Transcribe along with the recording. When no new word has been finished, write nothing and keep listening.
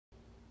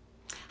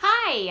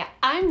Hi,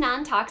 I'm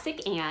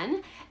Non-Toxic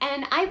Anne,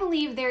 and I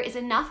believe there is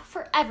enough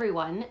for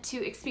everyone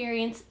to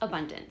experience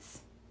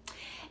abundance.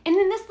 And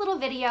in this little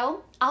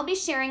video, I'll be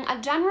sharing a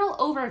general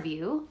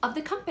overview of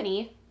the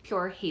company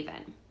Pure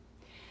Haven.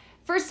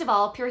 First of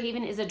all, Pure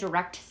Haven is a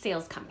direct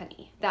sales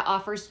company that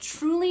offers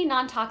truly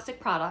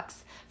non-toxic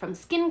products from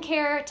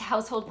skincare to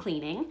household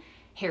cleaning,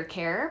 hair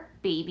care,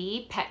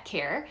 baby, pet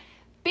care.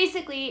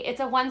 Basically, it's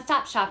a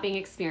one-stop shopping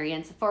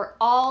experience for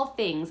all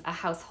things a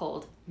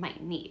household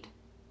might need.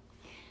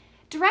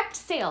 Direct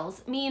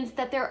sales means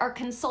that there are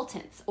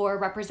consultants or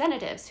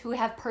representatives who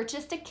have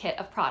purchased a kit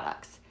of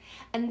products,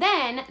 and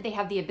then they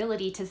have the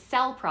ability to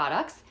sell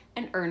products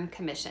and earn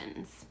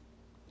commissions.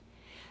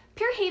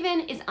 Pure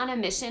Haven is on a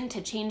mission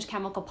to change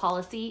chemical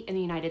policy in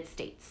the United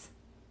States.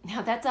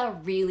 Now that's a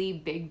really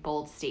big,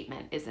 bold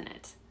statement, isn't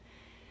it?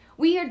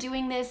 We are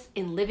doing this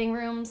in living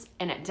rooms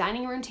and at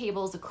dining room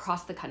tables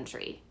across the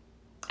country.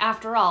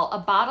 After all, a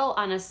bottle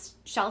on a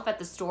shelf at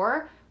the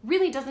store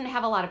really doesn't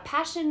have a lot of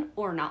passion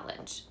or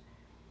knowledge.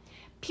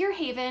 Pure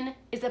Haven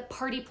is a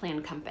party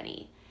plan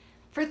company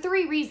for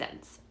 3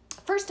 reasons.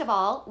 First of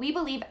all, we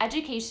believe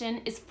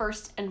education is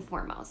first and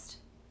foremost.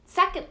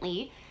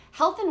 Secondly,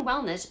 health and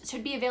wellness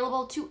should be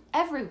available to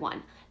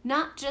everyone,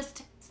 not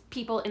just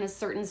people in a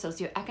certain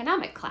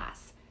socioeconomic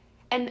class.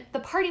 And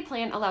the party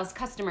plan allows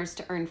customers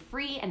to earn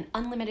free and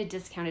unlimited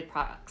discounted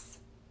products.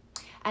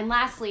 And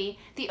lastly,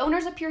 the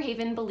owners of Pure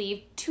Haven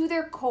believe to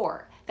their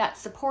core that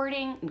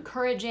supporting,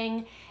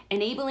 encouraging,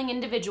 enabling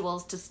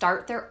individuals to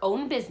start their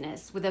own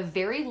business with a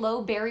very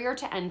low barrier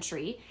to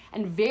entry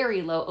and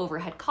very low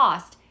overhead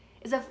cost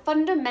is a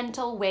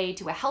fundamental way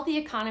to a healthy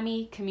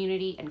economy,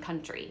 community, and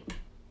country.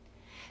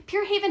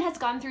 Pure Haven has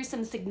gone through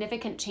some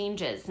significant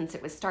changes since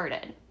it was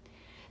started.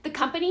 The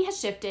company has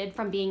shifted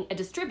from being a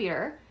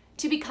distributor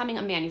to becoming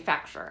a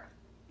manufacturer.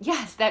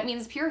 Yes, that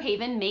means Pure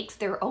Haven makes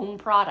their own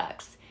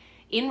products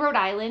in Rhode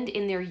Island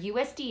in their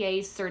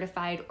USDA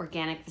certified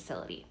organic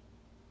facility.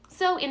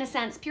 So in a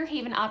sense, Pure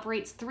Haven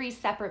operates 3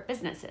 separate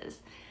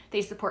businesses.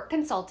 They support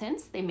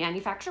consultants, they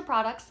manufacture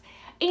products,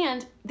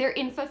 and they're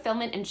in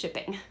fulfillment and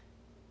shipping.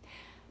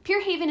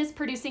 Pure Haven is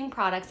producing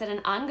products at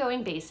an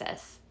ongoing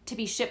basis to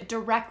be shipped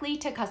directly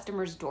to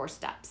customers'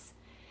 doorsteps.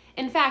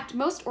 In fact,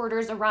 most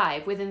orders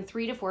arrive within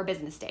 3 to 4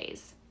 business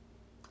days.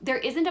 There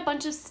isn't a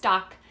bunch of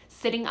stock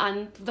sitting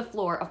on the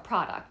floor of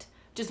product,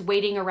 just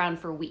waiting around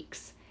for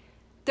weeks.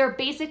 They're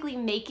basically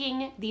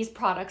making these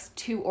products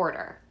to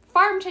order,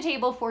 farm to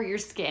table for your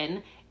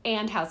skin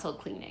and household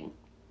cleaning.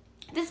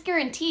 This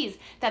guarantees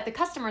that the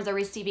customers are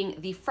receiving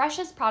the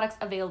freshest products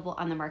available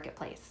on the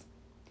marketplace.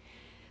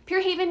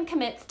 Pure Haven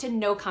commits to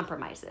no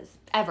compromises,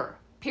 ever,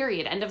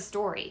 period, end of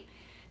story.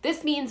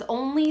 This means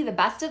only the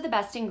best of the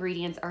best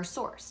ingredients are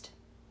sourced.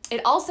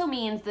 It also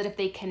means that if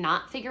they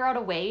cannot figure out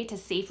a way to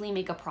safely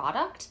make a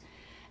product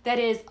that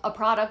is a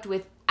product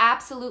with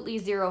absolutely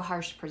 0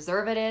 harsh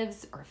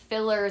preservatives or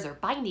fillers or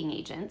binding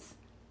agents,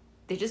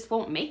 they just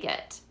won't make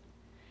it.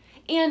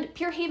 And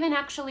Pure Haven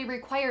actually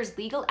requires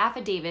legal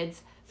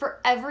affidavits for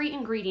every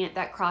ingredient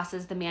that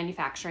crosses the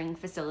manufacturing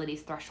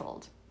facility's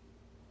threshold.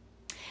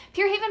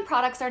 Pure Haven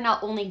products are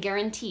not only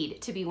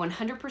guaranteed to be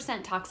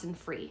 100%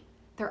 toxin-free,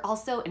 they're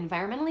also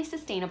environmentally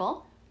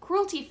sustainable,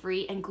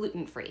 cruelty-free, and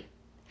gluten-free.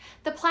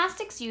 The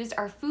plastics used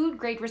are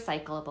food-grade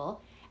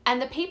recyclable,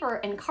 and the paper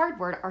and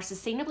cardboard are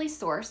sustainably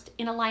sourced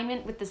in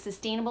alignment with the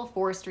Sustainable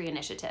Forestry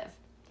Initiative.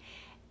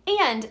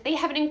 And they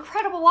have an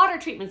incredible water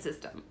treatment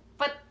system,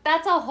 but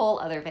that's a whole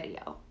other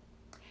video.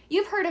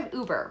 You've heard of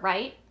Uber,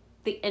 right?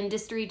 The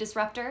industry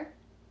disruptor?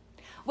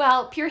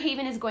 Well, Pure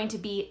Haven is going to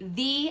be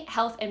the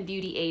health and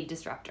beauty aid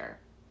disruptor.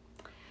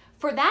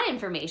 For that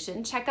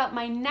information, check out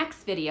my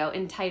next video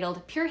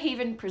entitled Pure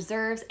Haven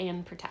Preserves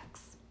and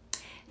Protects.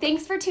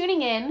 Thanks for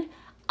tuning in.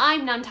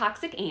 I'm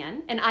Non-Toxic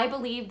Anne, and I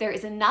believe there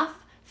is enough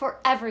for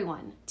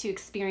everyone to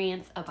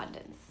experience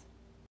abundance.